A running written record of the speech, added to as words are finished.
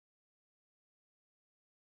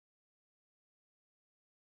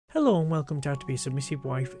Hello and welcome to How to Be a Submissive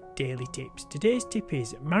Wife Daily Tips. Today's tip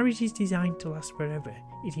is, marriage is designed to last forever.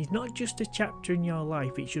 It is not just a chapter in your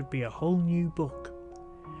life, it should be a whole new book.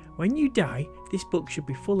 When you die, this book should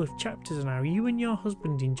be full of chapters on how you and your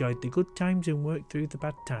husband enjoyed the good times and worked through the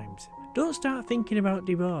bad times. Don't start thinking about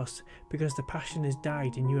divorce because the passion has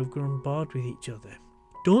died and you have grown bored with each other.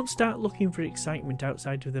 Don't start looking for excitement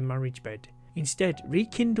outside of the marriage bed. Instead,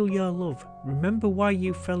 rekindle your love. Remember why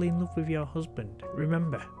you fell in love with your husband.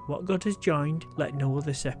 Remember, what God has joined, let no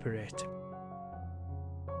other separate.